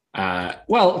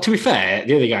well, to be fair,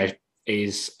 the other guy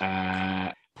is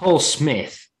Paul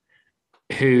Smith,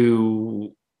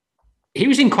 who he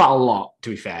was in quite a lot. To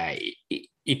be fair,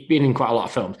 he'd been in quite a lot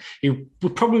of films. He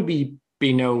would probably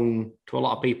be known to a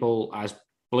lot of people as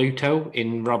Bluto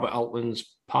in Robert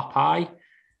Altman's Popeye.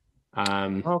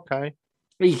 Okay.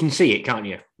 Well, you can see it, can't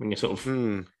you? When you're sort of,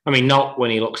 I mean, not when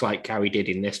he looks like how he did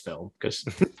in this film, because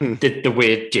the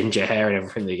weird ginger hair and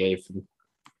everything they gave him.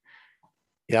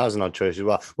 Yeah, that was an odd choice as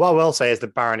well. What I will say is the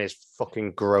Baron is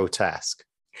fucking grotesque.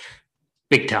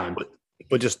 Big time.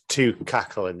 But just too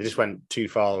cackling. They just went too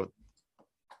far.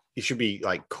 He should be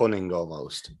like cunning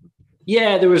almost.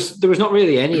 Yeah, there was not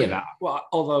really any of that. Well,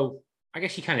 although I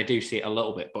guess you kind of do see it a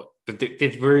little bit, but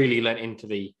they've really lent into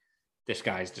this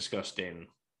guy's disgusting.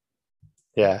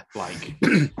 Yeah. Like,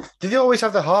 did they always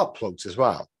have the heart plugs as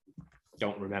well?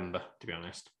 Don't remember, to be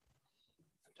honest.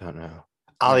 Don't know.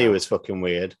 Ali was fucking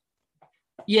weird.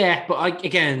 Yeah, but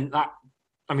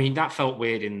that felt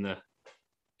weird in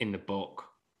the book.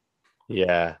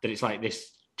 Yeah. That it's like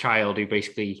this child who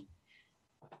basically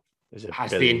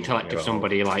has the intellect of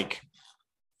somebody like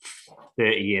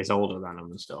 30 years older than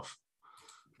him and stuff.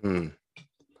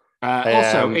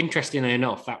 Also, interestingly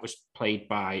enough, that was played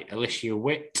by Alicia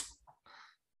Witt.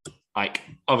 Like,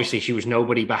 obviously, she was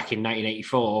nobody back in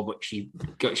 1984, but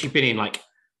she's been in like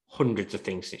hundreds of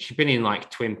things since. She's been in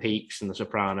like Twin Peaks and The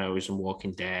Sopranos and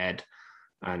Walking Dead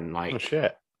and like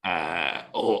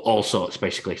all sorts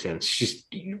basically since.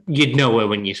 You'd know her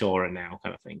when you saw her now,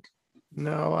 kind of thing.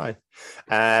 No, I.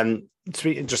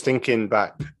 Just thinking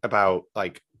back about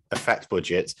like effect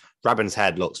budgets, Rabin's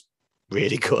head looks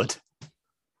really good.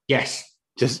 Yes.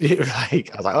 Just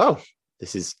like I was like, oh,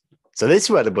 this is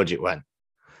where the budget went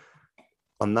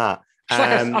on that.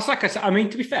 Like I said, I mean,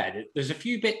 to be fair, there's a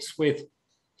few bits with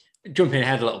jumping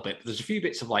ahead a little bit. There's a few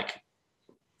bits of like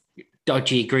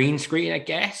dodgy green screen, I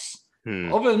guess.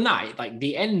 Other than that, like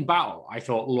the end battle, I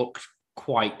thought looked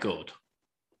quite good.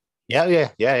 Yeah.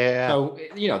 So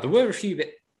there were a few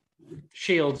bits,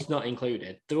 shields not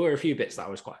included. There were a few bits that I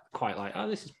was quite like, oh,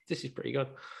 this is pretty good.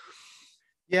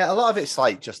 Yeah, a lot of it's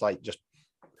like just the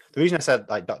reason I said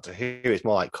like Doctor Who is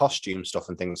more like costume stuff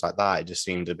and things like that. It just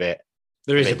seemed a bit.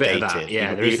 There is a bit dated. of that,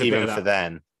 yeah. There is even for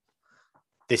then.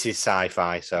 This is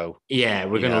sci-fi, so yeah,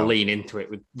 we're going to lean into it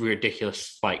with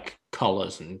ridiculous like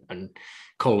collars and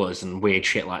colors and weird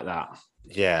shit like that.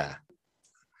 Yeah.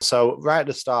 So right at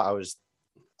the start,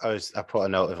 I put a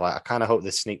note of like I kind of hope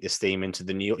they sneak this theme into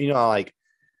the new. Like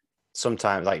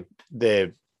sometimes like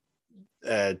the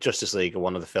Justice League or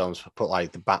one of the films put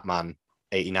like the Batman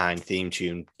 '89 theme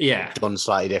tune, done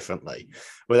slightly differently.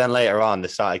 But then later on, they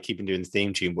started keeping doing the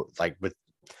theme tune, but like with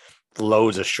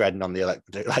loads of shredding on the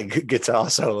electric like guitar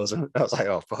solos, and I was like,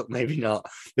 oh fuck, maybe not.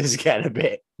 This is getting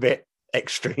a bit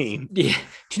extreme. Yeah.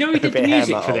 Do you know who did the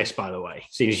music for this, by the way?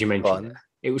 Seeing as you mentioned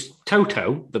it was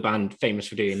Toto, the band famous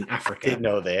for doing Africa. I didn't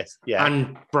know this. Yeah.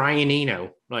 And Brian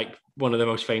Eno, like one of the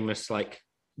most famous, like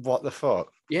what the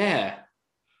fuck? Yeah.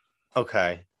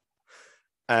 Okay.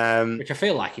 Which I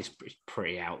feel like is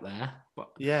pretty out there. But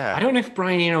yeah. I don't know if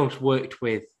Brian Eno's worked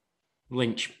with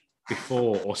Lynch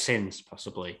before or since,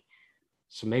 possibly.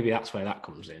 So maybe that's where that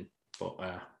comes in. But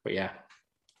yeah.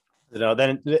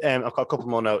 Then I've got a couple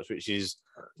more notes, which is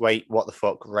wait, what the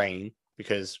fuck, rain?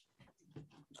 Because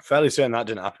fairly certain that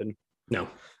didn't happen. No.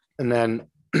 And then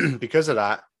because of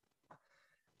that,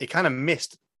 it kind of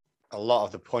missed a lot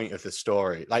of the point of the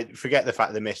story. Like, forget the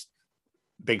fact they missed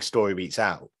big story beats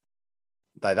out.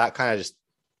 Like, that kind of just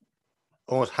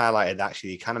almost highlighted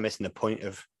actually kind of missing the point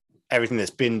of everything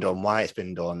that's been done, why it's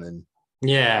been done. And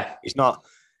yeah, he's not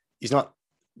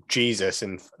Jesus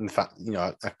and in fact,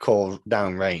 I call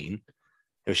down rain.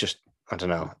 It was just, I don't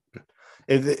know.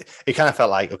 It kind of felt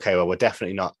like, okay, well, we're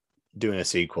definitely not doing a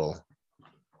sequel.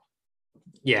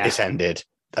 Yeah. It's ended.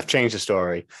 I've changed the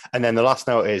story. And then the last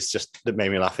note is just that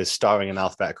made me laugh is starring in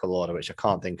alphabetical order, which I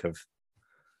can't think of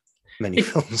many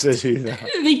films that do that.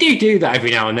 They do that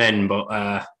every now and then,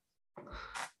 but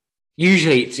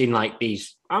usually it's in like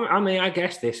these. I mean, I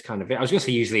guess this kind of it. I was going to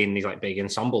say usually in these like big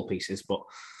ensemble pieces, but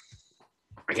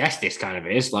I guess this kind of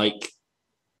is like.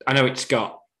 I know it's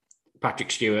got Patrick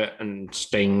Stewart and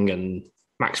Sting and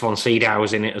Max von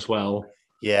Sydow's in it as well.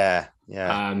 Yeah.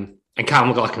 And Kyle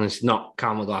MacLachlan is not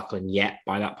Kyle MacLachlan yet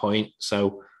by that point.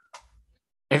 So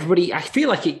everybody, I feel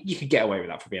like you could get away with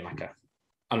that for being like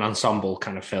an ensemble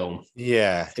kind of film.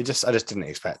 Yeah, I just didn't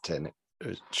expect it, and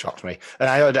it shocked me. And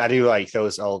I do like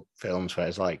those old films where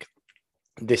it's like,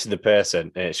 this is the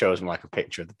person, and it shows them like a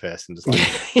picture of the person. Just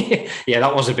like, yeah,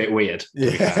 that was a bit weird.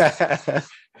 Yeah.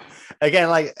 Again,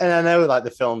 like, and I know like the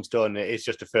film's done, it's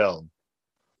just a film,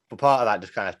 but part of that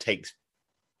just kind of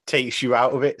takes you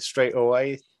out of it straight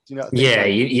away. Do you know? Yeah,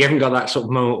 you haven't got that sort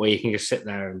of moment where you can just sit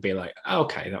there and be like, oh,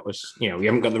 okay, that was, you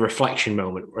haven't got the reflection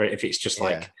moment where if it's just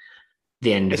like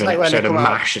the end of an episode of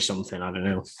MASH or something, I don't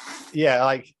know. Yeah,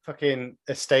 like fucking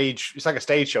it's like a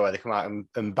stage show where they come out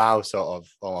and bow sort of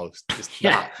almost. Just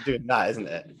doing that, isn't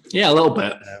it? Yeah, a little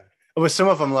bit. With some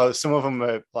of them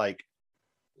are like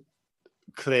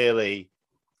clearly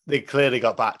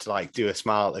got back to like do a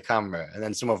smile at the camera, and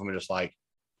then some of them are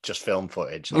just film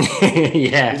footage. Like,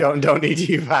 yeah, you don't need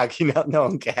you back. No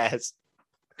one cares.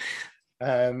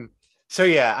 So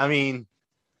yeah, I mean,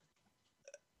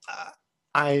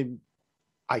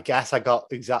 I guess I got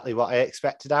exactly what I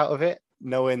expected out of it,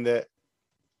 knowing that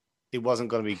it wasn't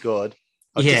going to be good.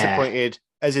 I was disappointed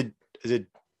as a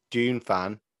Dune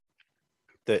fan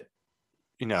that,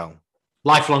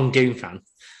 lifelong Dune fan.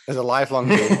 As a lifelong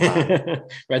Dune fan.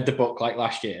 Read the book like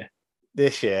last year.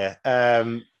 This year. Yeah,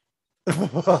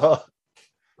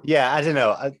 I don't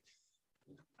know.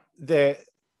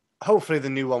 Hopefully the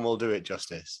new one will do it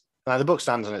justice. Now, the book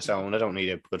stands on its own. I don't need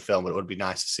a good film, but it would be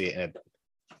nice to see it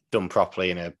done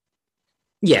properly in a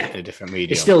different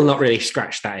medium. It's still not really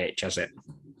scratched that itch, has it?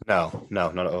 No,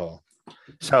 not at all.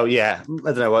 So yeah,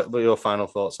 I don't know. What are your final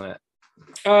thoughts on it?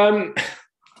 To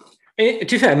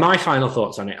be fair, my final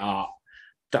thoughts on it are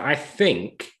that I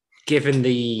think, given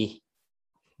the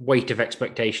weight of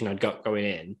expectation I'd got going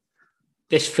in,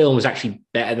 this film is actually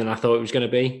better than I thought it was going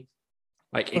to be.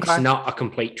 Like, it's not a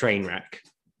complete train wreck.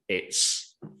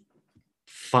 It's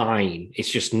fine. It's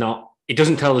just not. It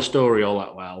doesn't tell the story all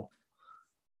that well.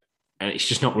 And it's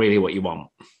just not really what you want.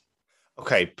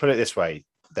 Okay, put it this way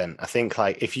then. I think,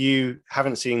 like, if you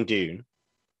haven't seen Dune,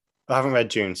 or haven't read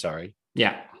Dune, sorry.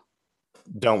 Yeah.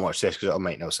 Don't watch this because it'll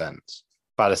make no sense.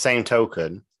 By the same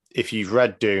token, if you've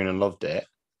read Dune and loved it,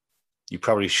 you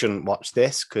probably shouldn't watch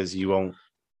this because you won't.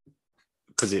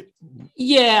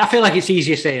 Yeah, I feel like it's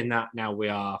easier saying that now we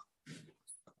are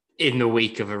in the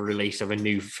week of a release of a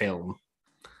new film.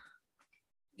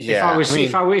 Yeah,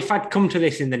 if I'd come to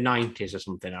this in the 90s or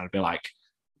something, I'd be like,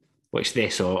 what's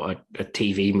this? Or a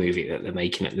TV movie that they're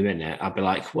making at the minute. I'd be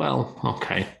like, well,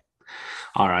 okay.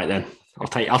 All right, then. I'll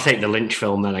take the Lynch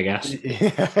film then, I guess.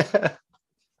 Yeah.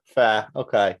 Fair.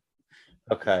 Okay.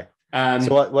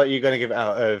 So what are you going to give it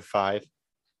out of 5?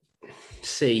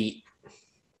 See,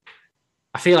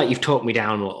 I feel like you've talked me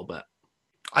down a little bit.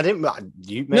 I didn't. No.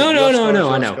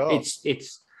 I know.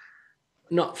 It's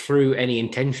not through any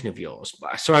intention of yours.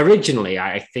 So originally,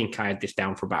 I think I had this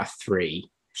down for about a 3.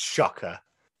 Shocker.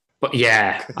 But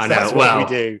yeah, I know. That's what we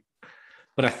do.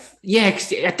 But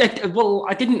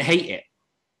I didn't hate it.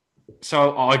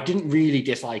 So I didn't really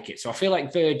dislike it. So I feel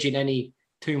like Virgin any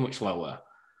too much lower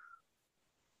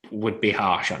would be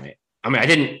harsh on it. I mean, I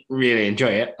didn't really enjoy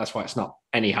it. That's why it's not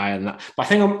any higher than that. But I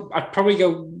think I'd probably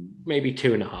go maybe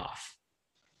 2.5.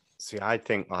 See, I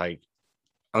think like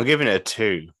I'm giving it a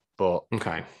 2, but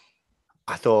okay.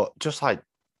 I thought just like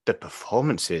the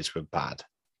performances were bad.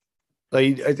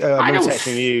 Like I don't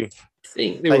think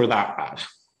they were that bad.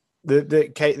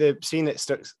 The scene that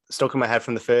stuck in my head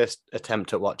from the first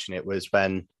attempt at watching it was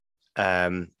when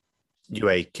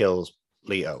Yue kills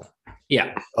Leto.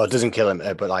 Yeah. Or doesn't kill him,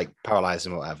 but like paralyzes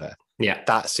him or whatever. Yeah.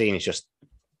 That scene is just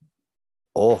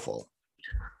awful.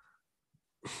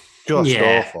 Just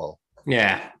awful.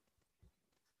 Yeah.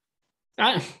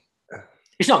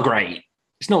 It's not great.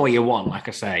 It's not what you want, like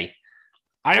I say.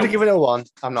 I'm going to give it a 1.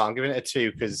 I'm not. I'm giving it a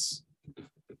 2 because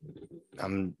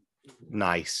I'm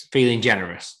nice. Feeling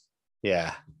generous.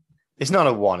 Yeah. It's not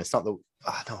a 1. It's not the...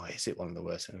 Oh, no, is it one of the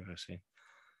worst I've ever seen?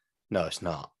 No, it's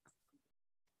not.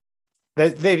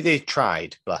 They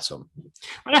tried, bless them.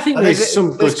 And I think there's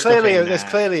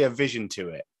clearly a vision to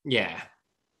it. Yeah.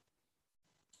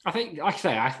 I think, like I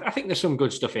say, I think there's some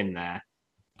good stuff in there.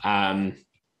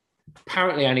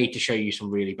 Apparently, I need to show you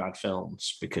some really bad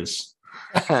films because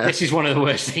This is one of the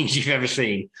worst things you've ever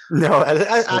seen. No,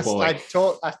 I boy.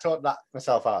 taught that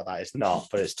myself out of that. It's not,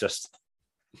 but it's just.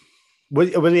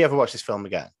 Will you ever watch this film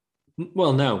again?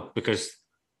 Well, no, because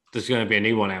there's going to be a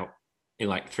new one out in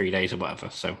like 3 days or whatever.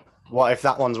 So, What if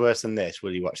that one's worse than this?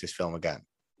 Will you watch this film again?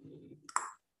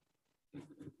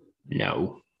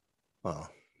 no. Well,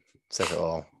 says it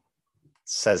all.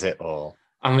 Says it all.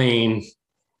 I mean,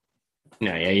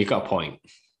 no, yeah, you've got a point.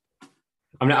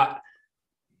 I'm not.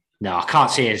 No, I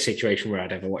can't see a situation where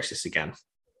I'd ever watch this again.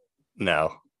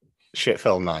 No. Shit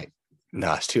film night.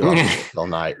 No, it's too long. Shit film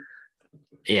night.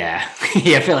 Yeah.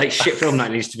 Yeah, I feel like shit film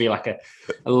night needs to be like a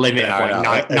limit of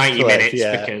like 90 minutes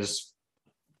because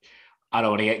I don't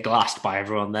want to get glassed by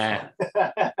everyone there.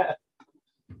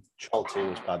 Troll 2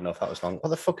 was bad enough. That was long. What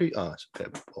the fuck are you? Oh, it's a bit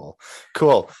of a ball.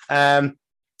 Cool.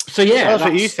 So yeah, tell us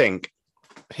what you think.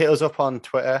 Hit us up on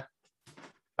Twitter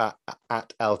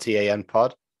at LTAM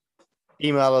pod.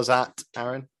 Email us at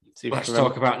Aaron. Let's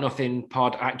talk about nothing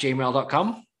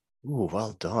pod@gmail.com. Ooh,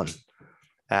 well done.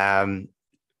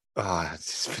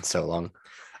 It's been so long.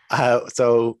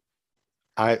 You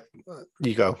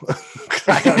go.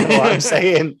 I don't know what I'm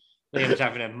saying. Liam's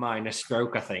having a minor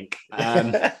stroke, I think.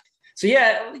 So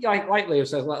yeah, like Liam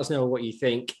says, let us know what you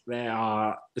think. There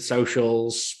are the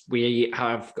socials. We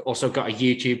have also got a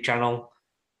YouTube channel.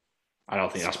 I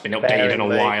don't think that's been updated in a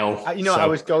while. I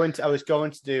was going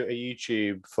to do a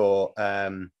YouTube for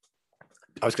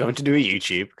I was going to do a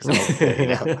YouTube because I'm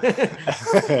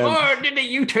did a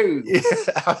YouTube. Yeah,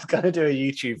 I was going to do a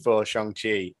YouTube for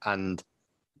Shang-Chi, and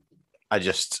I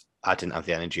didn't have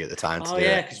the energy at the time to do it. Oh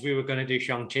yeah, because we were going to do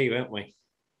Shang-Chi, weren't we?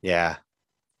 Yeah,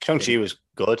 Shang-Chi was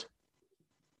good.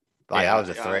 But yeah, I was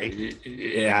a 3.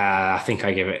 Yeah, I think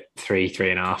I give it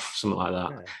 3.5, something like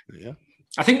that. Yeah.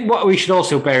 I think what we should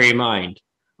also bear in mind,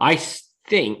 I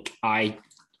think I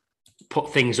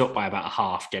put things up by about a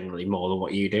half generally more than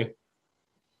what you do.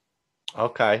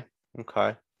 Okay.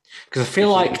 Because I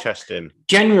feel like interesting.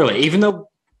 Generally, even though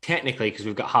technically, because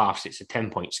we've got halves, it's a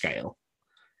 10-point scale.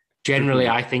 Generally,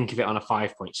 I think of it on a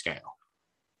 5-point scale.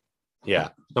 Yeah.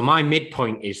 So my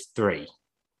midpoint is 3.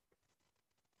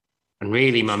 And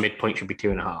really, my midpoint should be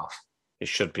 2.5. It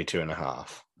should be 2.5.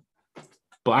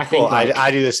 But I think I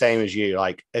do the same as you.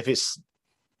 Like if it's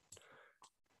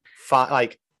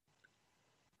like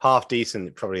half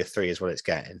decent, probably a 3 is what it's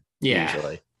getting. Yeah.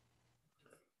 Usually.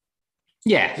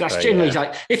 Yeah, that's generally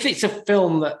like if it's a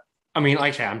film that like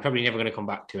I say, I'm probably never going to come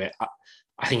back to it.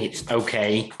 I think it's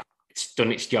okay. It's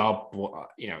done its job.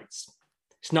 It's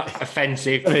not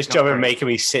offensive. And its job of making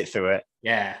me sit through it.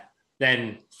 Yeah.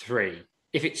 Then 3.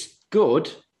 If it's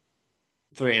good,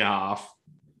 3.5.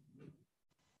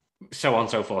 So on and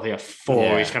so forth. Yeah,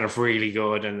 4 is kind of really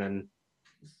good, and then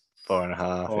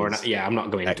 4.5. Yeah, I'm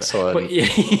not going excellent. Into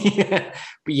it.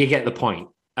 But you get the point.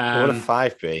 What would a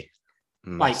 5 be?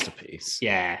 Masterpiece.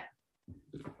 I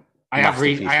have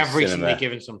recently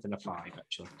given something a 5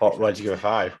 actually. Why'd you give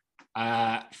a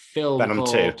 5? Film Venom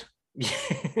called...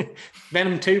 2.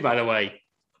 Venom 2, by the way,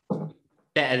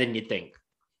 better than you'd think.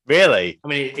 Really? I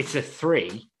mean, it's a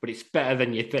 3, but it's better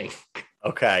than you think.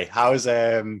 Okay. How's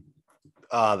the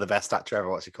best actor ever?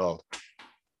 What's he called?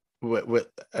 Woody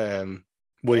Harrelson.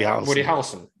 Woody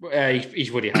Harrelson.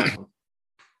 He's Woody Harrelson.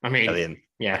 I mean, brilliant.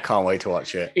 Yeah, I can't wait to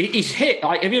watch it. He's hit.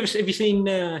 Like, have you seen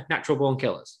Natural Born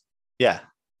Killers? Yeah.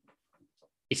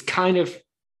 It's kind of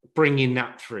bringing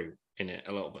that through in it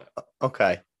a little bit.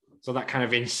 Okay. So that kind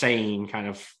of insane, kind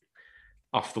of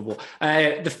off the wall.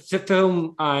 The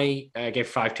film I gave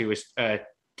 5 to was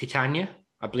Titania,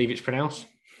 I believe it's pronounced.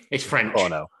 It's French.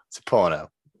 Porno. It's a porno.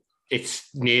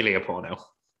 It's nearly a porno.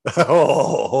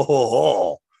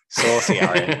 Saucy,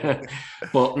 Aaron.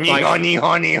 But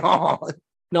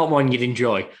not one you'd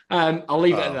enjoy. I'll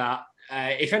leave it at that.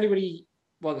 If anybody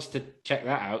wants to check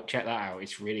that out.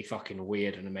 It's really fucking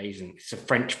weird and amazing. It's a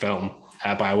French film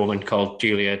by a woman called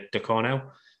Julia Ducournau.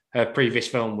 Her previous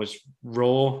film was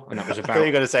Raw, and that was about... I thought you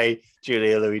were going to say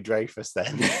Julia Louis-Dreyfus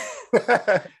then.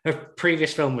 Her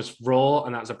previous film was Raw,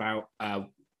 and that's about a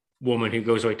woman who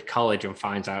goes away to college and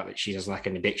finds out that she has like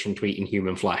an addiction to eating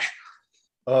human flesh.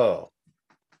 Oh.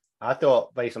 I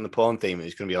thought based on the porn theme, it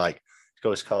was going to be like, she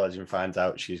goes to college and finds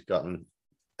out she's gotten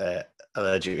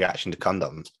allergic reaction to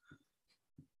condoms.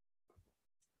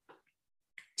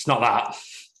 It's not that.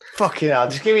 Fucking hell,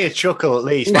 just give me a chuckle at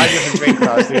least. Why just a drink when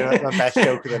I was doing my best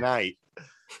joke of the night?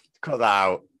 Cut that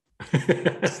out.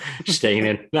 Staying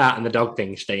in. That and the dog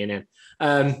thing staying in.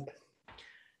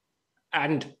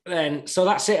 And then, so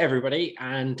that's it, everybody.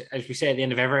 And as we say at the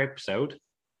end of every episode...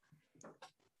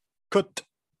 Cut.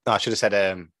 No, I should have said,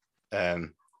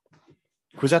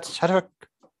 was that... I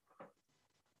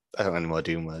don't know any more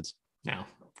Dune words. No.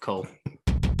 Cool.